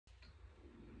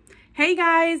Hey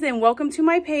guys, and welcome to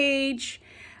my page.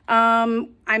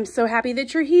 I'm so happy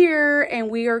that you're here, and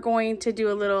we are going to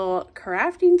do a little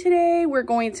crafting today. We're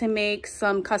going to make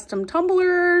some custom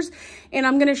tumblers, and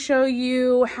I'm going to show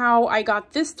you how I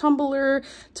got this tumbler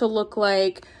to look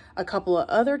like a couple of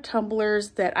other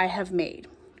tumblers that I have made.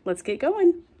 Let's get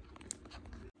going.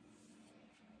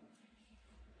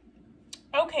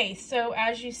 Okay, so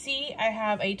as you see, I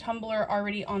have a tumbler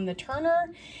already on the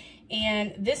turner,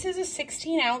 and this is a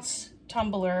 16-ounce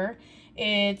tumbler.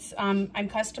 It's I'm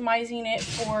customizing it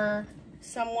for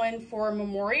someone for a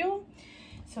memorial.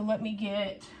 So let me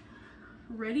get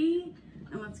ready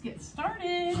and let's get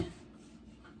started.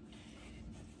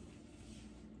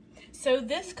 So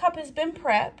this cup has been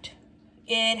prepped.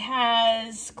 It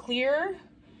has clear,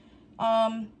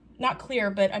 not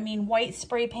clear, but I mean white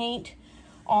spray paint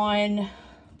on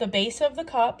the base of the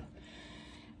cup.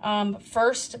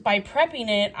 First, by prepping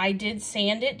it, I did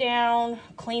sand it down,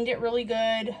 cleaned it really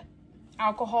good,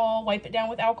 alcohol, wipe it down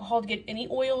with alcohol to get any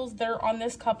oils that are on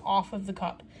this cup off of the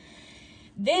cup.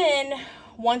 Then,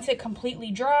 once it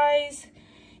completely dries,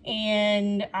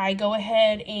 and I go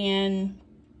ahead and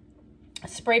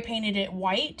spray painted it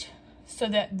white so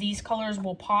that these colors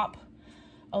will pop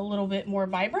a little bit more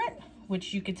vibrant,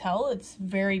 which you could tell it's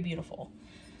very beautiful.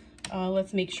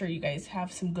 Let's make sure you guys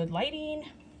have some good lighting.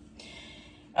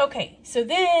 Okay, so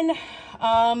then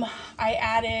I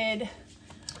added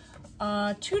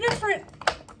two different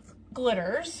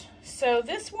glitters. So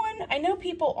this one, I know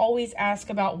people always ask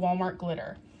about Walmart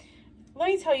glitter. Let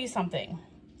me tell you something.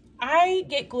 I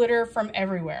get glitter from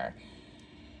everywhere.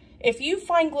 If you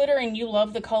find glitter and you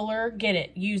love the color, get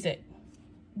it, use it.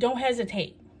 Don't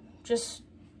hesitate. Just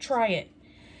try it.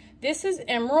 This is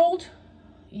Emerald.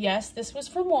 Yes, this was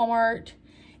from Walmart.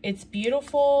 It's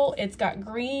beautiful. It's got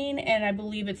green, and I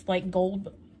believe it's like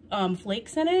gold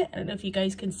flakes in it. I don't know if you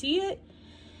guys can see it,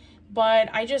 but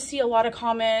I just see a lot of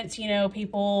comments, you know,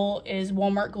 people, is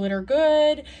Walmart glitter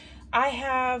good? I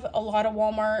have a lot of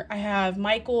Walmart. I have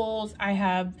Michael's. I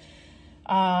have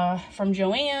from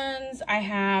Joann's. I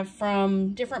have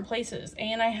from different places,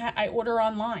 and I order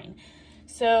online.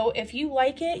 So if you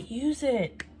like it, use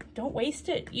it. Don't waste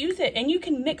it. Use it. And you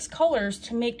can mix colors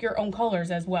to make your own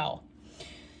colors as well.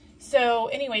 So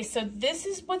anyway, so this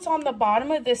is what's on the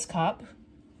bottom of this cup.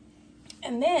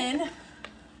 And then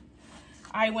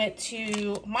I went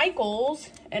to Michael's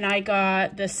and I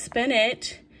got the Spin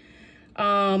It.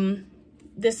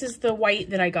 This is the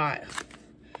white that I got.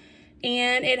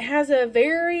 And it has a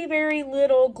very, very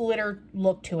little glitter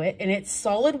look to it. And it's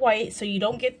solid white, so you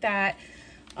don't get that.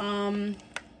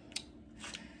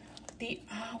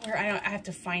 Where I have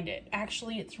to find it.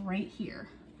 Actually, it's right here.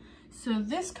 So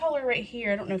this color right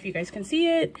here, I don't know if you guys can see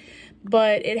it,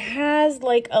 but it has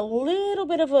like a little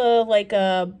bit of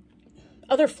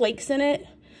other flakes in it.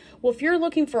 Well, if you're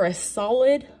looking for a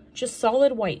solid, just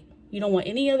solid white, you don't want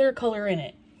any other color in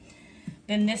it,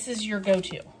 then this is your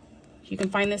go-to. You can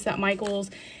find this at Michael's,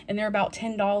 and they're about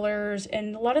 $10.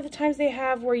 And a lot of the times they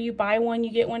have where you buy one,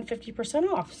 you get one 50%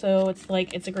 off. So it's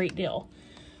like, it's a great deal.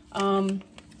 And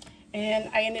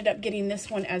I ended up getting this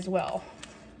one as well.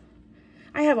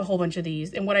 I have a whole bunch of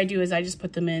these, and what I do is I just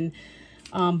put them in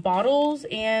bottles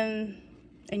and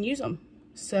use them.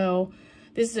 So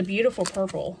this is a beautiful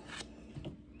purple.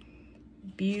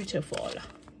 Beautiful.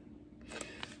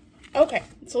 Okay,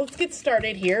 so let's get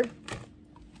started here.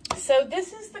 So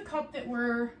this is the cup that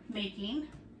we're making.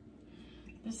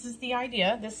 This is the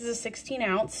idea. This is a 16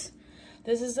 ounce.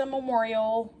 This is a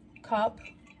memorial cup.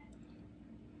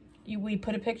 We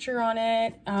put a picture on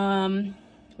it.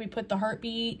 We put the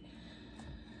heartbeat.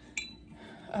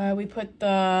 We put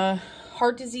the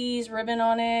heart disease ribbon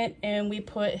on it, and we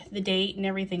put the date and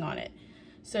everything on it.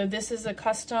 So this is a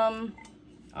custom,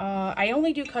 I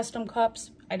only do custom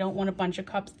cups. I don't want a bunch of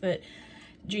cups that,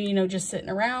 you know, just sitting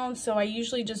around. So I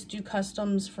usually just do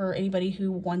customs for anybody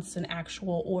who wants an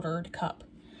actual ordered cup.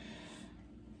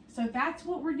 So that's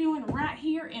what we're doing right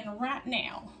here and right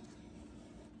now.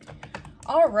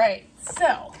 All right,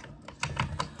 so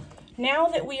now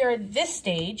that we are at this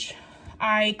stage,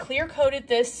 I clear coated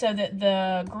this so that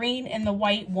the green and the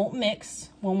white won't mix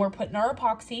when we're putting our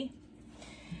epoxy.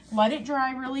 Let it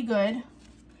dry really good.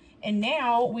 And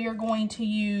now we are going to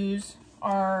use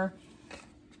our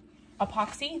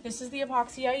epoxy. This is the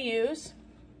epoxy I use.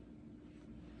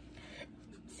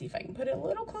 Let's see if I can put it a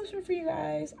little closer for you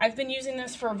guys. I've been using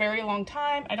this for a very long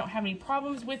time. I don't have any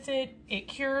problems with it. It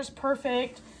cures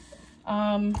perfect.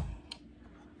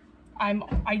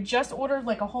 I just ordered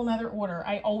like a whole nother order.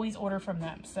 I always order from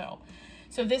them. So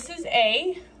this is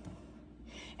A,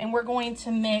 and we're going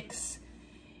to mix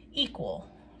equal.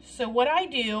 So what I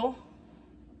do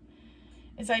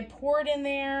is I pour it in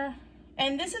there.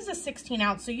 And this is a 16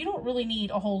 ounce, so you don't really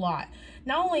need a whole lot.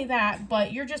 Not only that,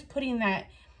 but you're just putting that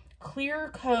clear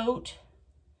coat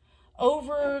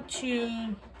over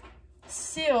to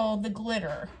seal the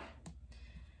glitter.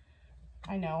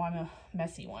 I know, I'm a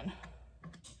messy one.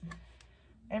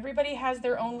 Everybody has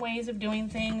their own ways of doing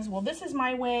things. Well, this is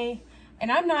my way,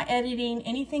 and I'm not editing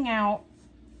anything out.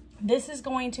 This is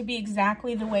going to be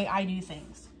exactly the way I do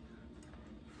things.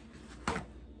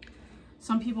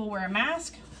 Some people wear a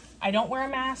mask. I don't wear a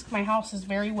mask. My house is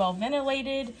very well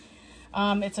ventilated.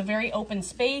 It's a very open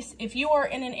space. If you are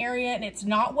in an area and it's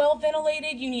not well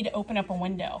ventilated, you need to open up a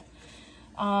window.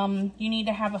 You need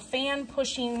to have a fan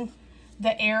pushing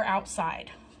the air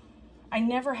outside. I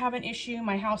never have an issue.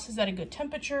 My house is at a good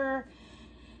temperature.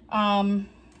 A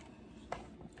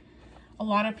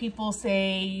lot of people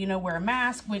say, you know, wear a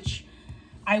mask, which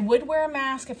I would wear a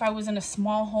mask if I was in a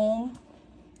small home,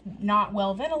 not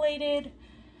well ventilated.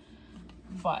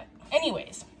 But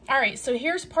anyways, all right, so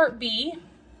here's part B.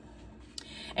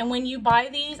 And when you buy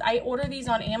these, I order these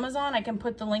on Amazon. I can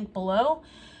put the link below.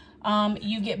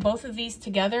 You get both of these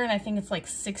together, and I think it's like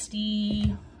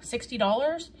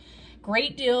 $60.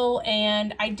 Great deal.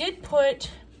 And I did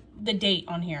put the date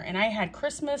on here, and I had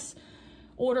Christmas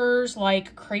orders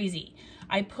like crazy.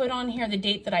 I put on here the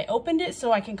date that I opened it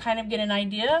so I can kind of get an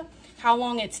idea how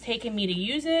long it's taken me to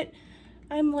use it.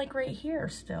 I'm like right here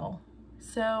still.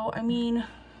 So, I mean,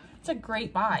 it's a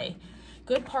great buy.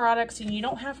 Good products, and you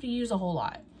don't have to use a whole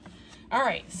lot. All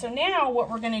right, so now what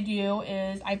we're gonna do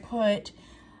is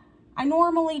I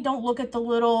normally don't look at the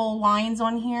little lines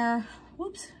on here.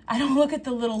 Whoops, I don't look at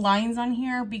the little lines on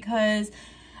here because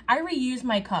I reuse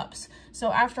my cups.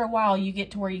 So after a while, you get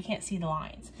to where you can't see the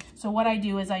lines. So what I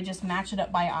do is I just match it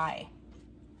up by eye.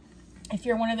 If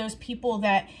you're one of those people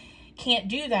that can't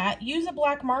do that, use a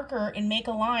black marker and make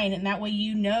a line, and that way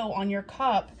you know on your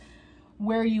cup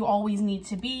where you always need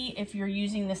to be if you're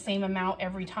using the same amount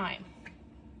every time.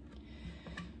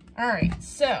 All right,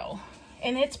 so,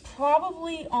 and it's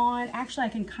probably on, actually I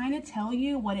can kind of tell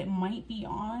you what it might be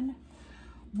on,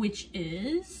 which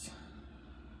is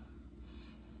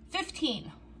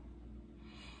 15.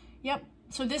 Yep,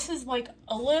 so this is like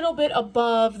a little bit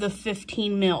above the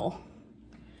 15 mil.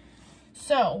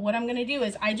 So what I'm gonna do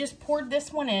is I just poured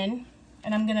this one in,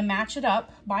 and I'm gonna match it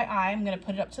up by eye. I'm gonna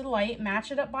put it up to the light,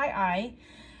 match it up by eye.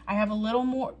 I have a little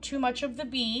more, too much of the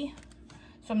B,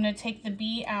 so I'm gonna take the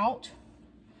B out,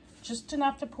 just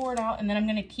enough to pour it out, and then I'm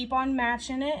gonna keep on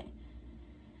matching it.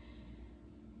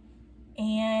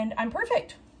 And I'm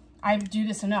perfect. I do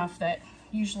this enough that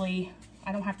usually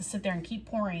I don't have to sit there and keep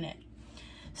pouring it.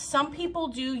 Some people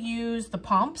do use the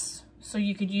pumps, so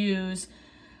you could use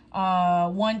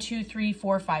 1, 2, 3,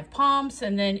 4, 5 pumps,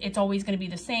 and then it's always going to be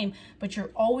the same, but you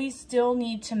always still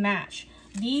need to match.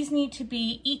 These need to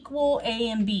be equal A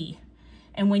and B,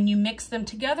 and when you mix them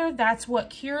together, that's what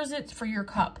cures it for your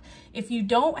cup. If you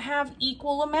don't have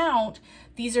equal amount,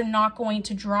 these are not going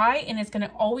to dry, and it's going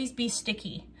to always be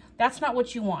sticky. That's not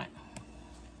what you want.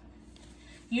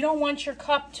 You don't want your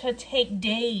cup to take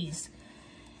days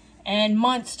and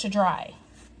months to dry.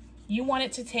 You want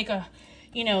it to take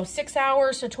 6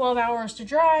 hours to 12 hours to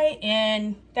dry,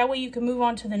 and that way you can move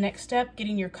on to the next step,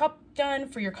 getting your cup done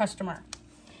for your customer.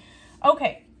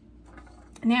 Okay,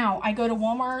 now I go to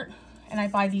Walmart and I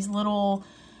buy these little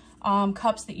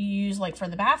cups that you use like for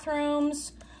the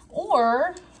bathrooms,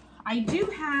 or I do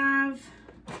have,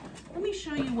 let me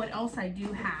show you what else I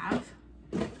do have.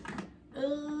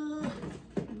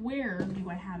 Where do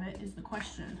I have it is the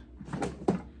question.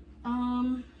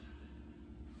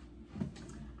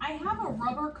 I have a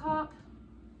rubber cup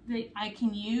that I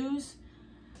can use.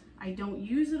 I don't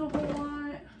use it a whole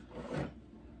lot.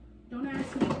 Don't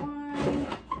ask me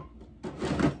why.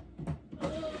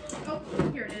 Oh,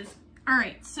 here it is. All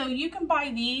right, so you can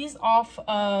buy these off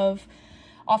of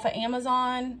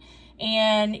Amazon,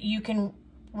 and you can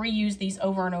reuse these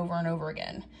over and over and over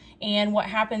again. And what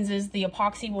happens is the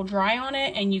epoxy will dry on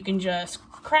it, and you can just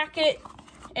crack it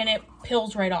and it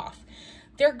peels right off.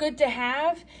 They're good to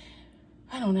have.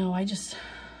 I don't know,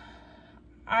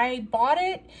 I bought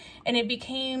it and it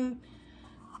became,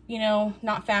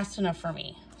 not fast enough for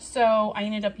me. So I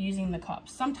ended up using the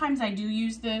cups. Sometimes I do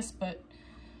use this, but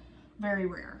very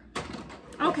rare.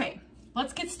 Okay,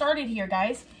 let's get started here,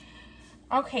 guys.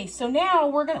 Okay, so now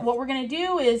what we're gonna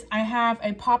do is I have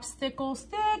a popsicle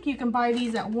stick. You can buy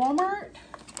these at Walmart.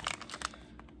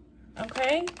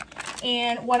 Okay,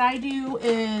 and what I do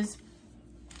is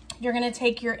you're gonna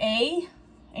take your A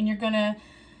and you're gonna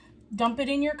dump it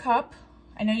in your cup.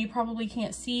 I know you probably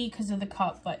can't see because of the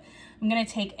cup, but I'm gonna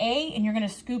take A and you're gonna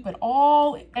scoop it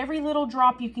every little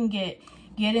drop you can get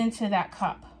get into that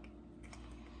cup.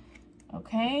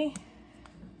 Okay.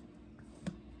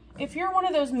 If you're one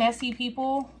of those messy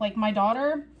people like my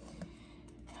daughter,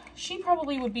 she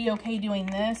probably would be okay doing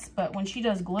this, but when she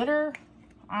does glitter,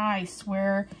 I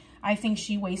swear, I think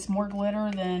she wastes more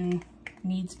glitter than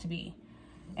needs to be.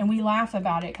 And we laugh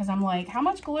about it because I'm like, how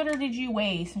much glitter did you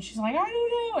waste? And she's like, I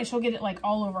don't know. And she'll get it like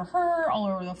all over her, all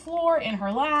over the floor, in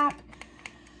her lap.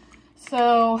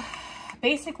 So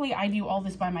basically I do all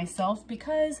this by myself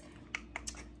because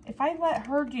if I let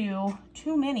her do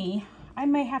too many, I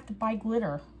may have to buy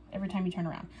glitter every time you turn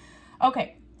around.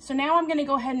 Okay, so now I'm gonna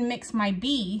go ahead and mix my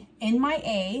B and my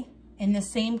A in the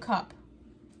same cup.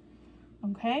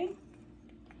 Okay,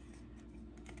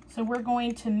 so we're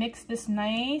going to mix this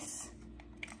nice.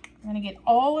 I'm gonna get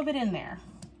all of it in there.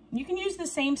 You can use the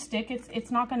same stick,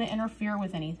 it's not gonna interfere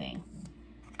with anything.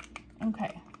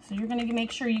 Okay, so you're gonna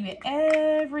make sure you get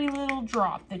every little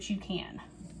drop that you can.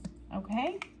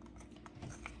 Okay,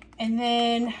 and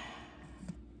then,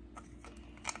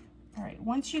 all right,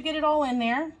 once you get it all in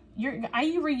there, I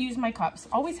reuse my cups.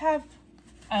 Always have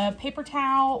a paper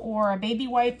towel or a baby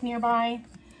wipe nearby.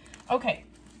 Okay,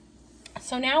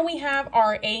 so now we have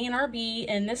our A and our B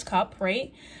in this cup,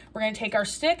 right? We're going to take our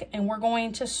stick and we're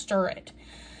going to stir it.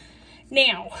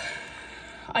 Now,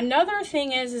 another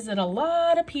thing is that a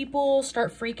lot of people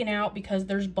start freaking out because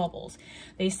there's bubbles.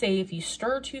 They say if you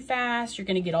stir too fast, you're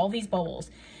going to get all these bubbles.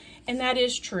 And that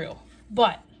is true,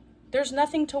 but there's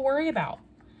nothing to worry about.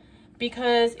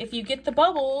 Because if you get the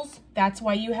bubbles, that's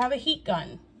why you have a heat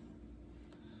gun.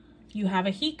 You have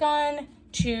a heat gun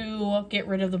to get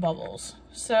rid of the bubbles.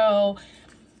 So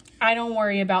I don't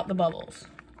worry about the bubbles.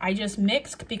 I just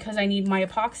mix because I need my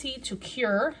epoxy to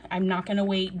cure. I'm not gonna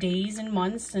wait days and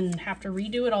months and have to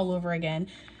redo it all over again.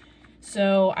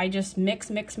 So I just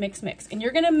mix, mix, mix, mix. And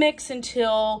you're gonna mix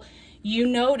until you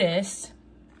notice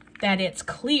that it's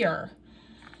clear.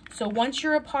 So once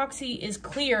your epoxy is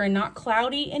clear and not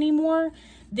cloudy anymore,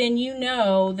 then you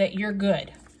know that you're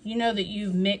good. You know that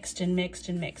you've mixed and mixed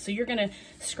and mixed. So you're gonna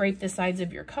scrape the sides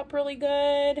of your cup really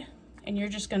good, and you're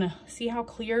just gonna see how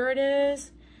clear it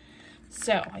is.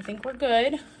 So I think we're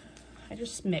good. I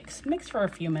just mix for a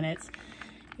few minutes.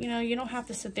 You know, you don't have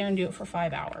to sit there and do it for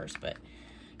 5 hours, but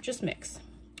just mix.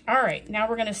 All right, now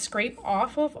we're gonna scrape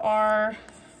off of our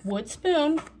wood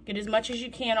spoon. Get as much as you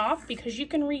can off because you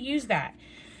can reuse that.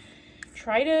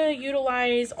 Try to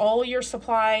utilize all your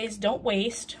supplies. Don't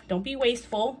waste. Don't be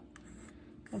wasteful.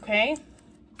 Okay?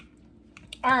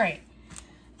 All right.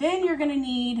 Then you're going to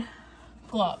need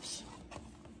gloves.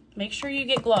 Make sure you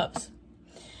get gloves.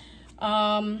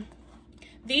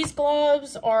 These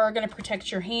gloves are going to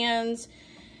protect your hands,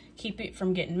 keep it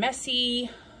from getting messy.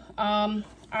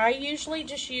 I usually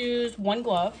just use one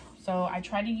glove, so I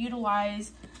try to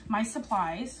utilize my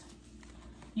supplies.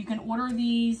 You can order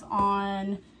these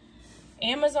on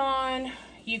Amazon.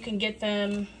 You can get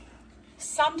them,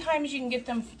 sometimes you can get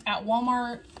them at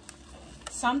Walmart.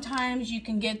 Sometimes you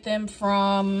can get them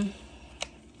from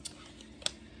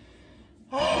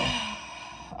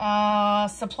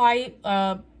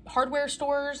hardware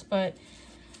stores, but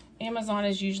Amazon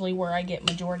is usually where I get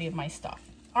majority of my stuff.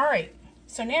 All right,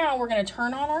 so now we're gonna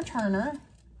turn on our turner,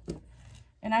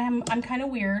 and I'm kind of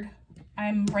weird.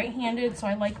 I'm right-handed, so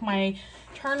I like my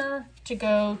turner to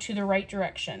go to the right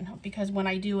direction because when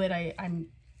I do it, I'm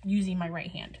using my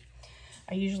right hand.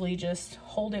 I usually just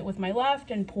hold it with my left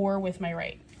and pour with my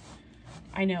right.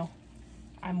 I know,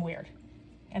 I'm weird,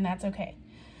 and that's okay.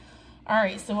 All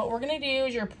right, so what we're gonna do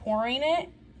is you're pouring it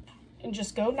and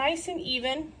just go nice and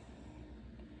even.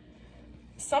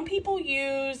 Some people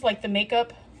use like the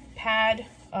makeup pad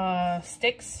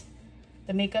sticks,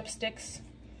 the makeup sticks.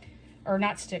 Or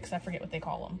not sticks, I forget what they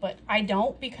call them, but I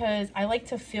don't because I like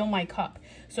to fill my cup.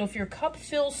 So if your cup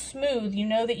feels smooth, you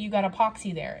know that you got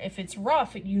epoxy there. If it's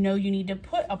rough, you know you need to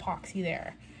put epoxy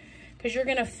there because you're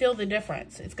gonna feel the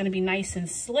difference. It's gonna be nice and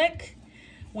slick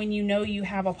when you know you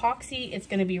have epoxy. It's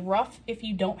gonna be rough if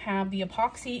you don't have the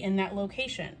epoxy in that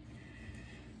location.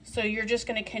 So you're just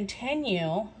gonna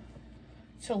continue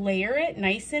to layer it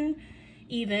nice and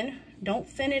even. Don't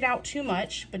thin it out too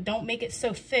much, but don't make it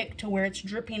so thick to where it's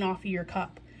dripping off of your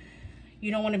cup. You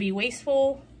don't want to be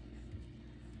wasteful,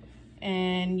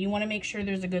 and you want to make sure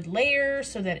there's a good layer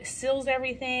so that it seals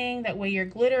everything. That way your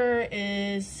glitter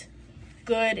is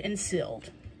good and sealed.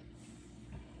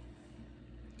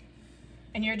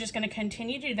 And you're just going to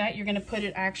continue to do that. You're going to put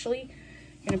it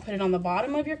on the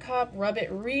bottom of your cup, rub it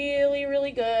really,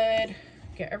 really good.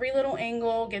 Get every little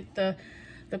angle, get the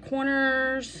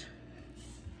corners.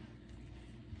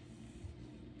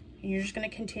 And you're just going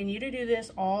to continue to do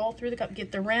this all through the cup.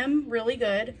 Get the rim really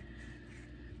good.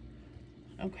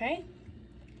 Okay.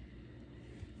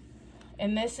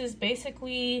 And this is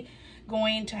basically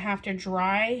going to have to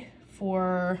dry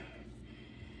for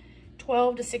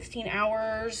 12 to 16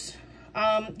 hours.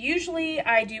 Usually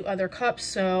I do other cups,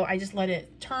 so I just let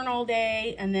it turn all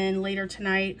day, and then later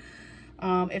tonight,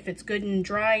 if it's good and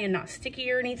dry and not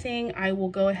sticky or anything, I will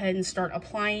go ahead and start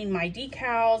applying my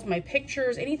decals, my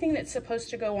pictures, anything that's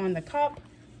supposed to go on the cup.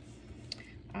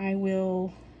 I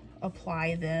will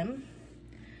apply them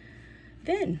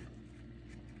then.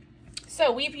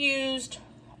 So we've used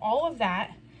all of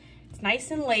that. It's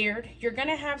nice and layered. You're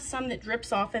gonna have some that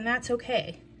drips off, and that's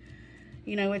okay.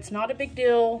 You know, it's not a big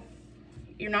deal.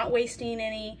 You're not wasting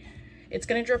any. It's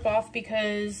gonna drip off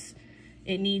because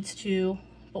it needs to,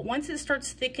 but once it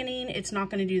starts thickening, it's not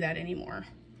gonna do that anymore.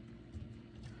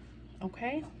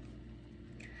 Okay?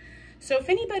 So if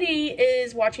anybody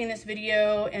is watching this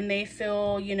video and they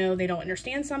feel, you know, they don't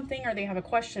understand something or they have a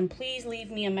question, please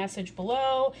leave me a message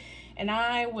below and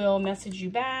I will message you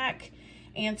back,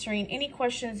 answering any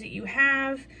questions that you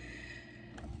have.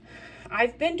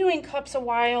 I've been doing cups a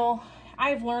while.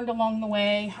 I've learned along the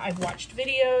way. I've watched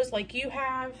videos like you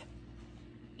have,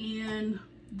 and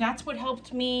that's what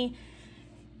helped me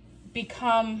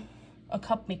become a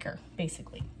cup maker,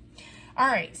 basically. All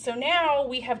right, so now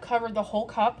we have covered the whole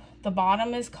cup. The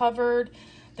bottom is covered,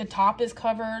 the top is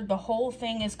covered, the whole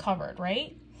thing is covered,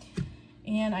 right?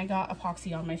 And I got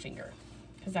epoxy on my finger,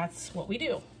 because that's what we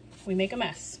do. We make a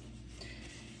mess.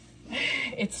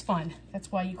 It's fun.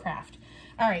 That's why you craft.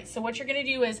 All right, so what you're gonna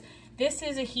do is, this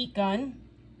is a heat gun.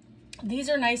 These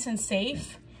are nice and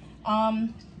safe.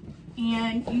 And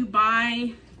you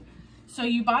buy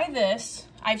this.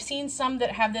 I've seen some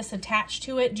that have this attached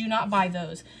to it. Do not buy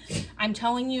those. I'm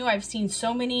telling you, I've seen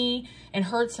so many and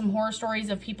heard some horror stories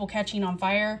of people catching on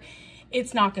fire.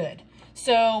 It's not good.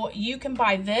 So you can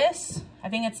buy this. I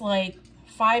think it's like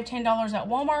 $5, $10 at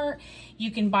Walmart. You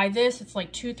can buy this. It's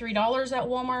like $2, $3 at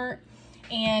Walmart.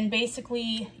 And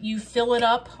basically you fill it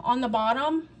up on the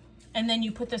bottom and then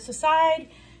you put this aside.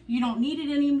 You don't need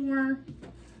it anymore.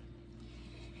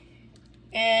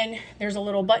 And there's a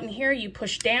little button here you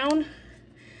push down.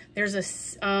 There's a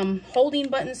holding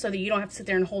button so that you don't have to sit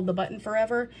there and hold the button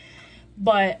forever.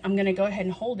 But I'm gonna go ahead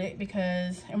and hold it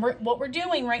because, and what we're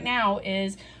doing right now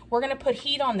is we're gonna put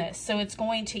heat on this. So it's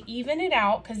going to even it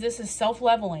out because this is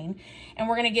self-leveling, and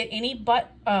we're gonna get any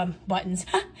buttons.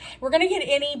 We're gonna get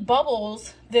any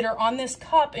bubbles that are on this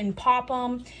cup and pop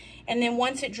them. And then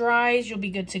once it dries, you'll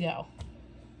be good to go.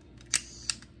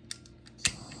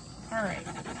 All right,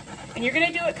 and you're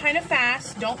gonna do it kind of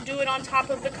fast. Don't do it on top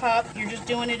of the cup. You're just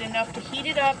doing it enough to heat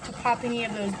it up to pop any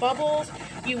of those bubbles.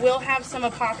 You will have some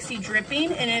epoxy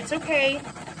dripping, and it's okay.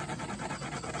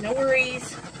 No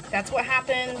worries. That's what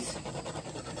happens.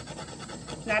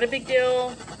 Not a big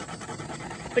deal.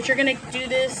 But you're gonna do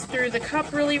this through the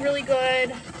cup really, really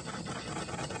good.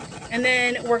 And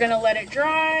then we're gonna let it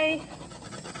dry.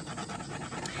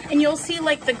 And you'll see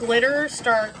like the glitter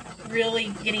start really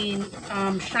getting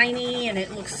shiny, and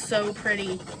it looks so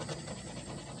pretty.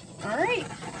 All right,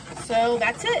 so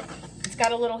that's it. It's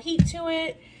got a little heat to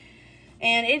it,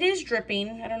 and it is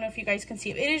dripping. I don't know if you guys can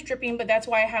see it. It is dripping, but that's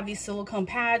why I have these silicone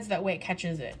pads. That way it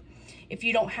catches it. If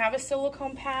you don't have a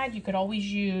silicone pad, you could always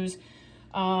use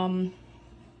parchment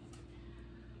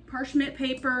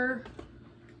paper.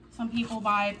 Some people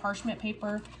buy parchment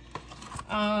paper.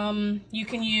 You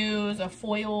can use a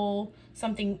foil,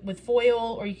 something with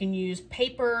foil, or you can use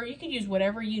paper. You can use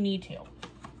whatever you need to.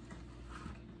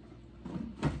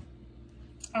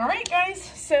 All right, guys.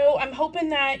 So I'm hoping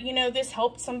that, you know, this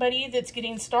helped somebody that's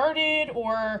getting started,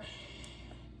 or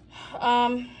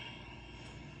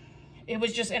it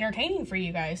was just entertaining for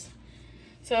you guys.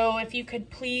 So if you could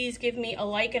please give me a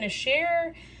like and a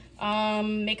share,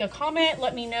 make a comment,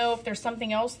 let me know if there's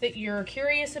something else that you're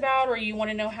curious about or you want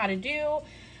to know how to do.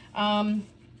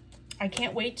 I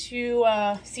can't wait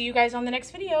to see you guys on the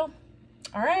next video.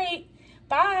 All right,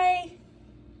 bye.